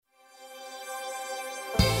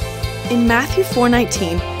In Matthew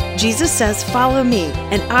 4:19, Jesus says, "Follow me,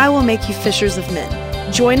 and I will make you fishers of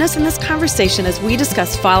men." Join us in this conversation as we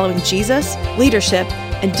discuss following Jesus, leadership,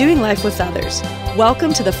 and doing life with others.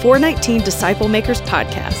 Welcome to the 419 Disciple Makers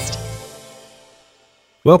Podcast.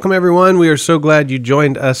 Welcome, everyone. We are so glad you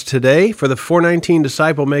joined us today for the 419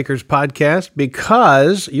 Disciple Makers Podcast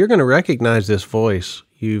because you're going to recognize this voice.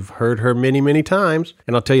 You've heard her many, many times,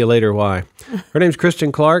 and I'll tell you later why. Her name's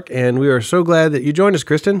Kristen Clark, and we are so glad that you joined us,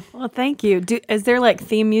 Kristen. Well, thank you. Is there like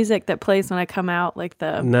theme music that plays when I come out? Like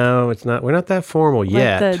the No, it's not. We're not that formal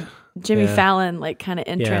yet. Like the Jimmy Fallon like kind of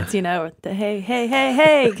entrance, you know, the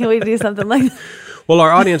hey, can we do something like that? Well,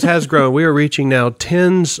 our audience has grown. We are reaching now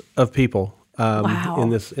tens of people. Wow. in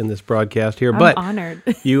this broadcast here. I'm honored.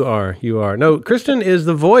 You are. No, Kristen is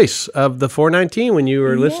the voice of the 419 when you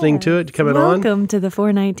were listening to it coming on. Welcome to the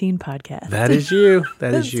 419 podcast. That is you.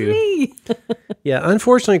 That's you. Me. Yeah,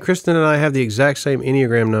 unfortunately, Kristen and I have the exact same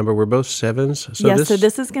Enneagram number. We're both sevens. So so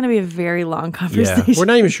this is going to be a very long conversation. Yeah, we're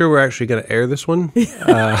not even sure we're actually going to air this one.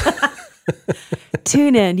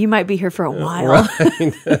 Tune in. You might be here for a while.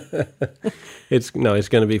 Right. It's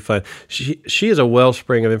going to be fun. She is a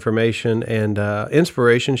wellspring of information and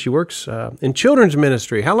inspiration. She works in children's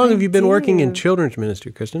ministry. How long have you been working in children's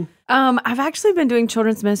ministry, Kristen? I've actually been doing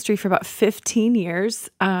children's ministry for about 15 years.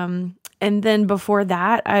 And then before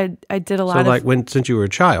that, I did a lot of... since you were a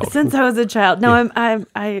child? Since I was a child. No, yeah.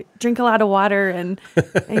 I drink a lot of water and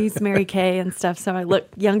I use Mary Kay and stuff, so I look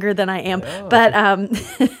younger than I am. Oh.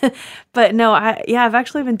 But no, I've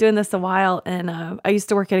actually been doing this a while, and I used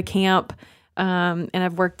to work at a camp, and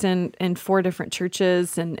I've worked in 4 different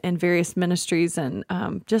churches and various ministries, and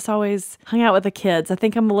just always hung out with the kids. I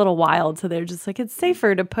think I'm a little wild, so they're just like, it's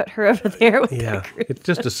safer to put her over there with that group. It's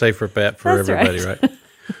just a safer bet for That's everybody, right?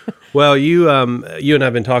 Well, you and I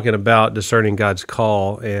have been talking about discerning God's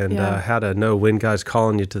call and how to know when God's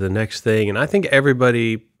calling you to the next thing. And I think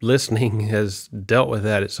everybody listening has dealt with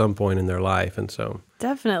that at some point in their life. And so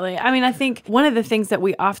definitely. I mean, I think one of the things that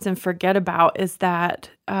we often forget about is that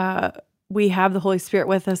we have the Holy Spirit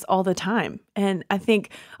with us all the time. And I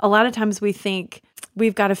think a lot of times we think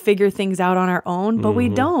we've got to figure things out on our own, but we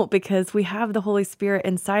don't, because we have the Holy Spirit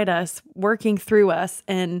inside us working through us.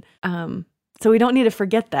 And so we don't need to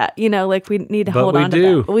forget that, like we need to hold on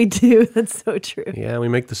to that. We do. That's so true. Yeah, we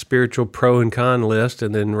make the spiritual pro and con list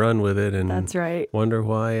and then run with it. And that's right. Wonder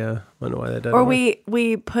why that doesn't Or work.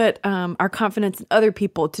 we put our confidence in other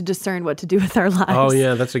people to discern what to do with our lives. Oh,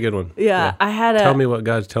 yeah, that's a good one. Yeah. Tell me what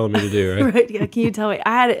God's telling me to do, right? Right, yeah, can you tell me?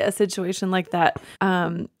 I had a situation like that,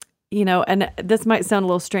 and this might sound a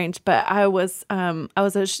little strange, but I was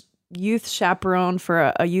a youth chaperone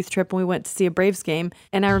for a youth trip, and we went to see a Braves game.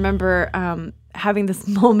 And I remember having this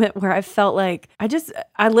moment where I felt like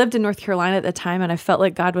I lived in North Carolina at the time, and I felt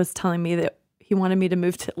like God was telling me that He wanted me to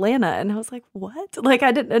move to Atlanta. And I was like, what? Like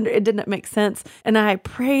it didn't make sense. And I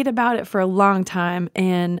prayed about it for a long time,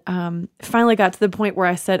 and finally got to the point where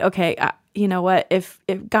I said, okay, you know what? If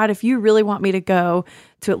God, if you really want me to go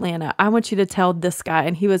to Atlanta, I want you to tell this guy.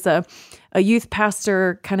 And he was a youth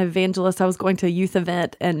pastor, kind of evangelist. I was going to a youth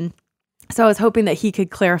event, and so I was hoping that he could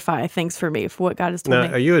clarify things for me, for what God has told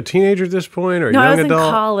me. Are you a teenager at this point, or no, young I was adult? in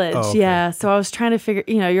college, okay. Yeah. So I was trying to figure,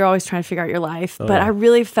 you're always trying to figure out your life. But I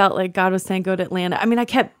really felt like God was saying, go to Atlanta. I mean, I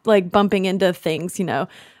kept like bumping into things,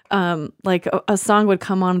 like a song would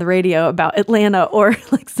come on the radio about Atlanta, or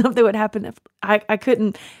like something would happen. If I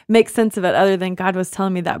couldn't make sense of it other than God was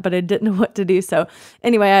telling me that, but I didn't know what to do. So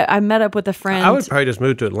anyway, I met up with a friend. I would probably just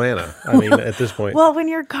move to Atlanta. I mean, at this point. Well, when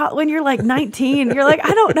you're like 19, you're like,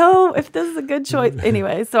 I don't know if this is a good choice.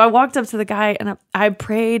 Anyway, so I walked up to the guy and I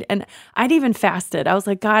prayed, and I'd even fasted. I was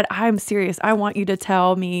like, God, I'm serious. I want you to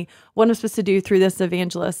tell me what I'm supposed to do through this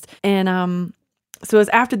evangelist. And so it was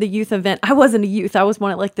after the youth event. I wasn't a youth. I was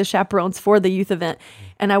one of like the chaperones for the youth event.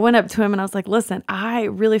 And I went up to him and I was like, listen, I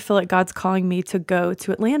really feel like God's calling me to go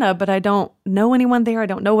to Atlanta, but I don't know anyone there. I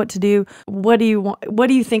don't know what to do. What do you want? What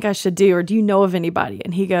do you think I should do? Or do you know of anybody?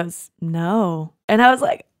 And he goes, no. And I was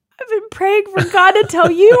like, I've been praying for God to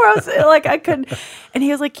tell you. Or I was like, I couldn't. And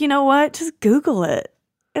he was like, you know what? Just Google it.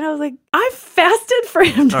 And I was like, I fasted for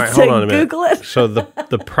him to say, Google it. So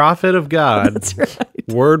the prophet of God, that's right.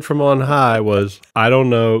 Word from on high was, I don't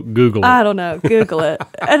know, Google it. I don't know, Google it.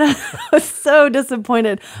 And I was so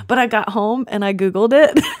disappointed. But I got home and I Googled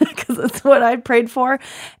it because that's what I prayed for.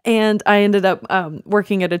 And I ended up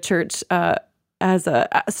working at a church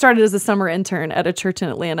started as a summer intern at a church in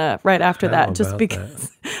Atlanta right after that, just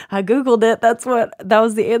because I Googled it. That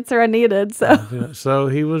was the answer I needed. So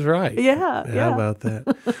he was right. Yeah. How about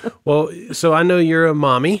that? Well, so I know you're a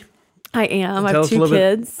mommy. I am. I have 2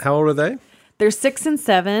 kids. How old are they? They're 6 and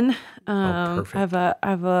 7. Perfect. I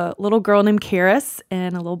have a little girl named Karis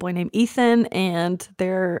and a little boy named Ethan, and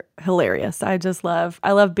they're hilarious. I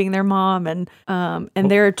love being their mom, and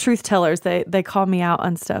they're truth tellers. They call me out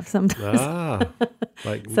on stuff sometimes.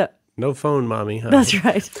 Like So no phone mommy, huh? that's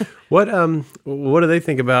right. What do they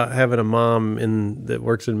think about having a mom that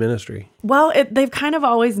works in ministry? Well, they've kind of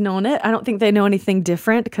always known it. I don't think they know anything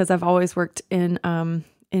different because I've always worked in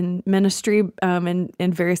ministry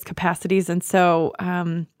in various capacities, and so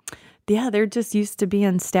they're just used to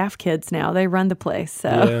being staff kids now. They run the place.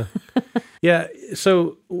 So yeah.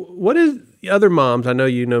 So what is other moms? I know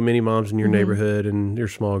you know many moms in your neighborhood and your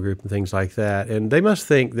small group and things like that, and they must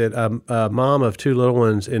think that a mom of two little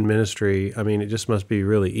ones in ministry, I mean, it just must be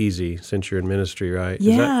really easy since you're in ministry, right?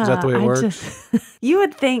 Yeah, is that the way it works? You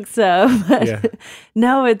would think so, but Yeah.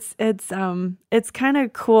 no, it's kind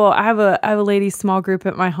of cool. I have a ladies' small group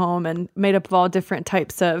at my home, and made up of all different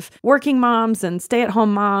types of working moms and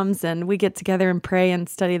stay-at-home moms, and we get together and pray and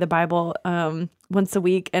study the Bible once a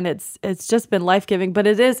week, and it's just been life-giving. But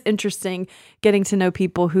it is interesting getting to know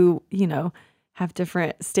people who have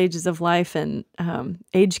different stages of life and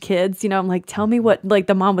age kids. I'm like, tell me what, like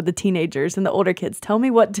the mom with the teenagers and the older kids, tell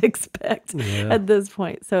me what to expect at this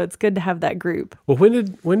point. So it's good to have that group. Well,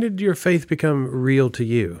 when did your faith become real to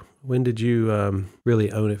you? When did you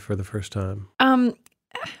really own it for the first time?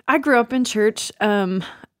 I grew up in church.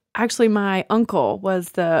 Actually, my uncle was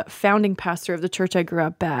the founding pastor of the church I grew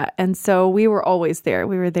up at. And so we were always there.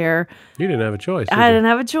 We were there. You didn't have a choice. I didn't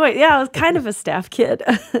have a choice. Yeah, I was kind of a staff kid.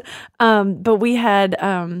 But we had,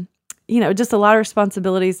 just a lot of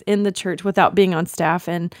responsibilities in the church without being on staff.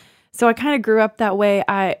 And so I kind of grew up that way.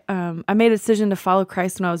 I made a decision to follow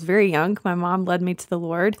Christ when I was very young. My mom led me to the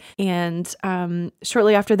Lord. And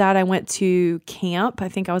shortly after that, I went to camp. I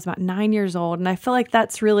think I was about 9 years old. And I feel like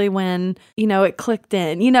that's really when, it clicked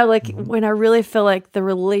in, when I really feel like the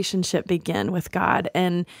relationship began with God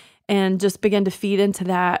and just began to feed into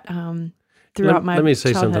that throughout my Let me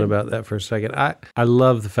say childhood. something about that for a second. I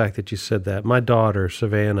love the fact that you said that. My daughter,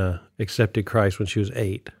 Savannah, accepted Christ when she was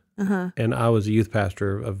 8. And I was a youth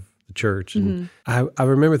pastor of the church. And I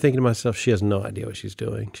remember thinking to myself, she has no idea what she's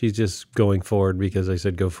doing. She's just going forward because they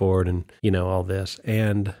said go forward and, all this.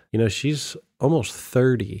 And, she's almost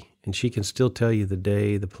 30 and she can still tell you the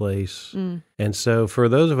day, the place. And so for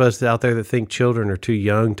those of us out there that think children are too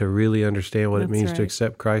young to really understand what it means to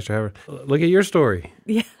accept Christ or however, look at your story.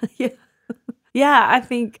 Yeah. Yeah, I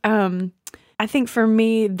think for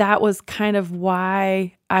me, that was kind of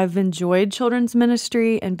why I've enjoyed children's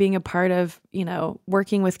ministry and being a part of,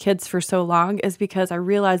 working with kids for so long, is because I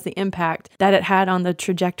realized the impact that it had on the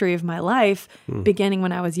trajectory of my life beginning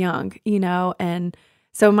when I was young, and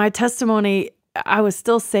so my testimony, I was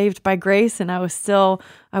still saved by grace, and I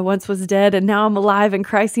once was dead and now I'm alive in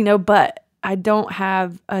Christ, but I don't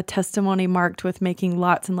have a testimony marked with making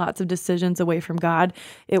lots and lots of decisions away from God.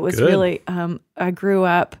 It was really, I grew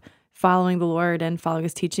up following the Lord and following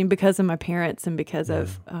His teaching because of my parents and because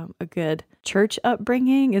of a good church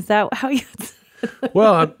upbringing. Is that how you?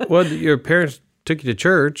 Well, your parents took you to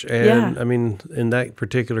church, and I mean, in that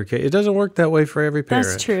particular case, it doesn't work that way for every parent.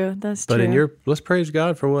 That's true. But let's praise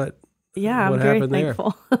God for what. Yeah, what I'm very happened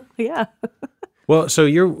thankful. Yeah. Well, so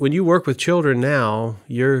when you work with children now,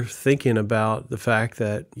 you're thinking about the fact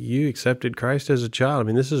that you accepted Christ as a child. I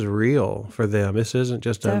mean, this is real for them. This isn't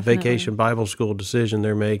just a vacation Bible school decision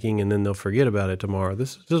they're making and then they'll forget about it tomorrow.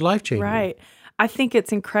 This is life-changing. Right. I think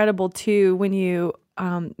it's incredible, too, when you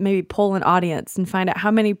maybe poll an audience and find out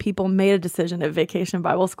how many people made a decision at Vacation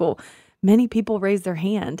Bible School. Many people raised their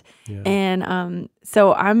hand. Yeah. And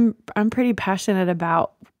so I'm pretty passionate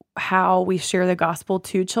about how we share the gospel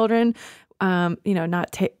to children.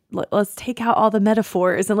 Let's take out all the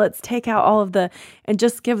metaphors and let's take out all of and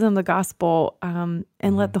just give them the gospel and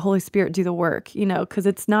let the Holy Spirit do the work, because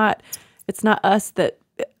it's not us that,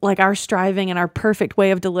 like, our striving and our perfect way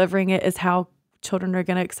of delivering it is how children are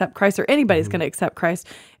going to accept Christ or anybody's going to accept Christ.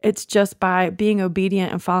 It's just by being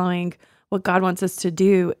obedient and following what God wants us to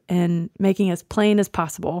do and making as plain as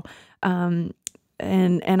possible. And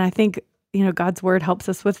I think, God's word helps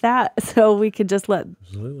us with that. So we could just let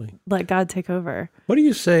God take over. What do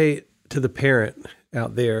you say to the parent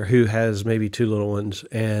out there who has maybe two little ones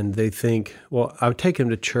and they think, well, I would take them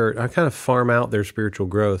to church. I kind of farm out their spiritual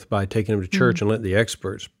growth by taking them to church and let the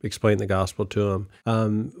experts explain the gospel to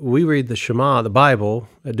them. We read the Shema, the Bible,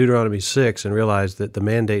 at Deuteronomy 6, and realize that the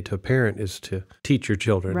mandate to a parent is to teach your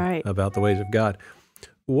children about the ways of God.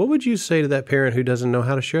 What would you say to that parent who doesn't know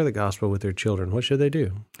how to share the gospel with their children? What should they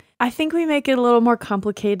do? I think we make it a little more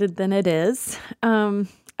complicated than it is.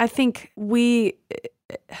 I think we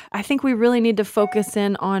really need to focus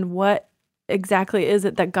in on what exactly is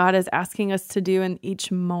it that God is asking us to do in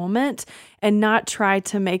each moment, and not try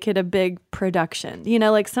to make it a big production.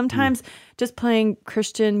 Like sometimes just playing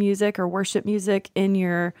Christian music or worship music in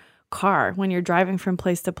your car when you're driving from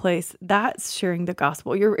place to place, that's sharing the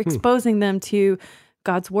gospel. You're exposing them to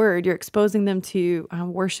God's word. You're exposing them to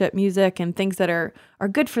worship music and things that are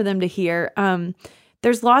good for them to hear.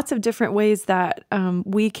 There's lots of different ways that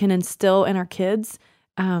we can instill in our kids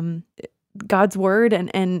God's word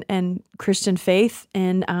and Christian faith.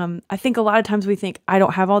 And I think a lot of times we think, I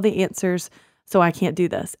don't have all the answers, so I can't do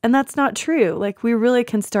this. And that's not true. Like, we really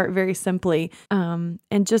can start very simply and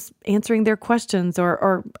just answering their questions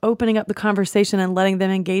or opening up the conversation and letting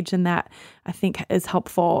them engage in that, I think is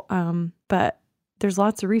helpful. But there's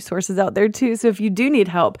lots of resources out there too. So if you do need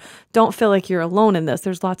help, don't feel like you're alone in this.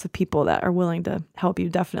 There's lots of people that are willing to help you.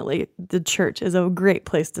 Definitely, the church is a great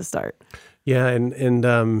place to start. Yeah, and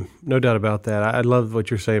no doubt about that. I love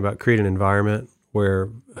what you're saying about creating an environment where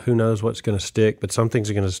who knows what's going to stick, but some things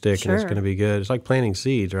are going to stick and it's going to be good. It's like planting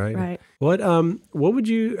seeds, right? Right. How would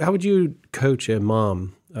you coach a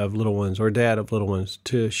mom of little ones or dad of little ones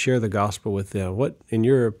to share the gospel with them? What, in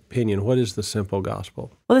your opinion, what is the simple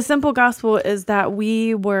gospel? Well, the simple gospel is that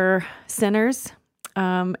we were sinners.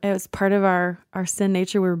 It was part of our sin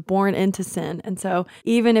nature. We were born into sin. And so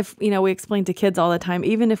even if, we explain to kids all the time,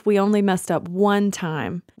 even if we only messed up one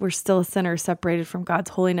time, we're still a sinner separated from God's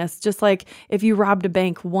holiness. Just like if you robbed a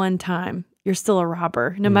bank one time, you're still a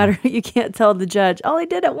robber. No matter, you can't tell the judge, oh, I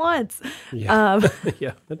did it once. Yeah.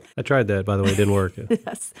 Yeah. I tried that, by the way. It didn't work.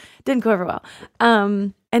 Yes. Didn't go over well.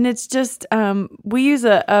 And it's just, we use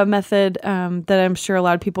a method that I'm sure a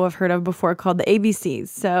lot of people have heard of before called the ABCs.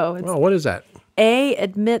 So it's what is that? A,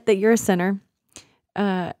 admit that you're a sinner.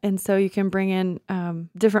 And so you can bring in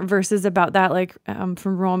different verses about that, like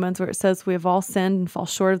from Romans, where it says we have all sinned and fall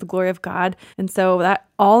short of the glory of God. And so that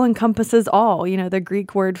all encompasses all. The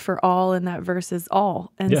Greek word for all in that verse is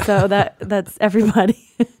all. And so that's everybody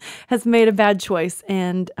has made a bad choice.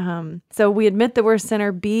 And so we admit that we're a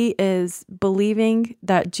sinner. B is believing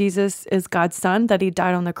that Jesus is God's son, that he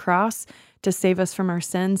died on the cross to save us from our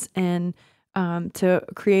sins, and to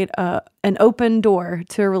create an open door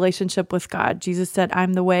to a relationship with God. Jesus said,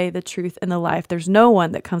 I'm the way, the truth, and the life. There's no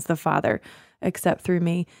one that comes to the Father except through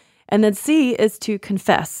me. And then C is to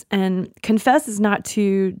confess. And confess is not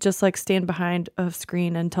to just like stand behind a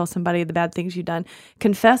screen and tell somebody the bad things you've done.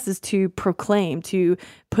 Confess is to proclaim, to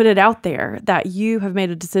put it out there that you have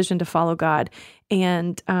made a decision to follow God.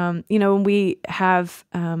 And, when we have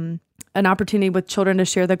an opportunity with children to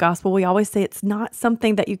share the gospel, we always say it's not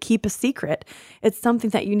something that you keep a secret. It's something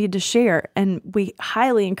that you need to share. And we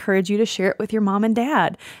highly encourage you to share it with your mom and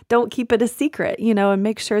dad. Don't keep it a secret, and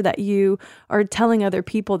make sure that you are telling other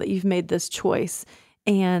people that you've made this choice.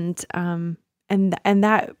 And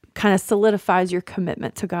that kind of solidifies your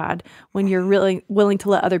commitment to God when you're really willing to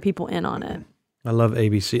let other people in on it. I love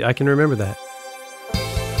ABC. I can remember that.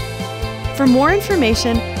 For more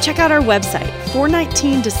information, check out our website,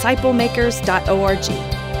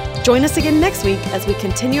 419disciplemakers.org. Join us again next week as we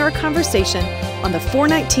continue our conversation on the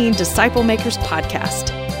 419 Disciple Makers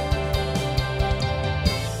podcast.